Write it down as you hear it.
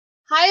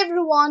Hi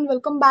everyone,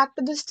 welcome back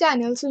to this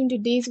channel. So in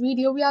today's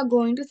video we are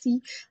going to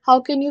see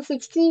how can you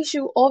fix the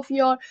issue of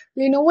your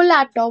Lenovo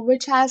laptop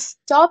which has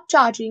stopped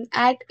charging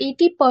at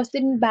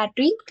 80%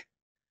 battery.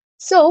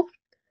 So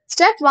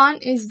step 1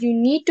 is you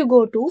need to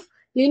go to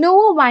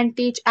Lenovo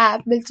Vantage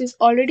app which is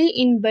already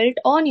inbuilt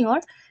on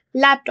your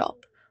laptop.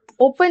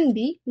 Open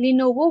the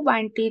Lenovo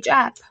Vantage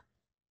app.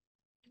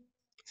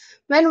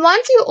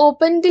 Once you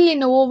open the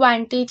Lenovo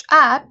Vantage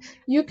app,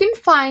 you can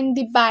find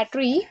the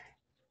battery.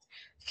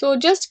 So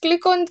just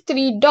click on the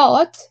three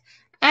dots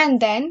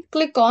and then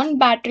click on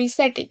battery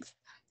settings.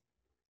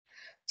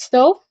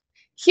 So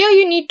here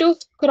you need to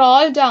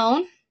scroll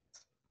down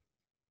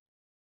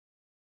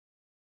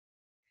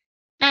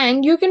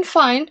and you can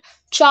find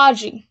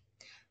charging.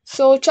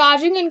 So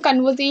charging in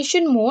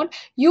conversation mode,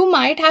 you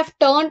might have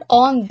turned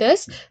on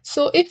this.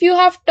 So if you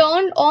have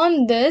turned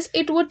on this,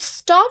 it would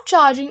stop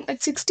charging at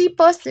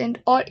 60%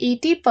 or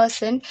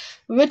 80%,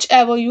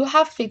 whichever you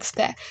have fixed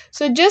there.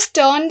 So just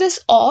turn this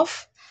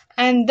off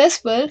and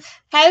this will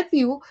help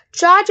you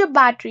charge a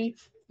battery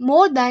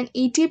more than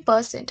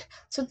 80%.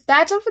 So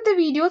that's all for the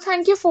video.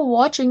 Thank you for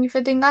watching. If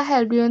you think I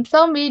helped you in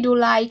some way, do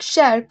like,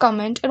 share,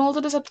 comment and also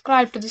to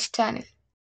subscribe to this channel.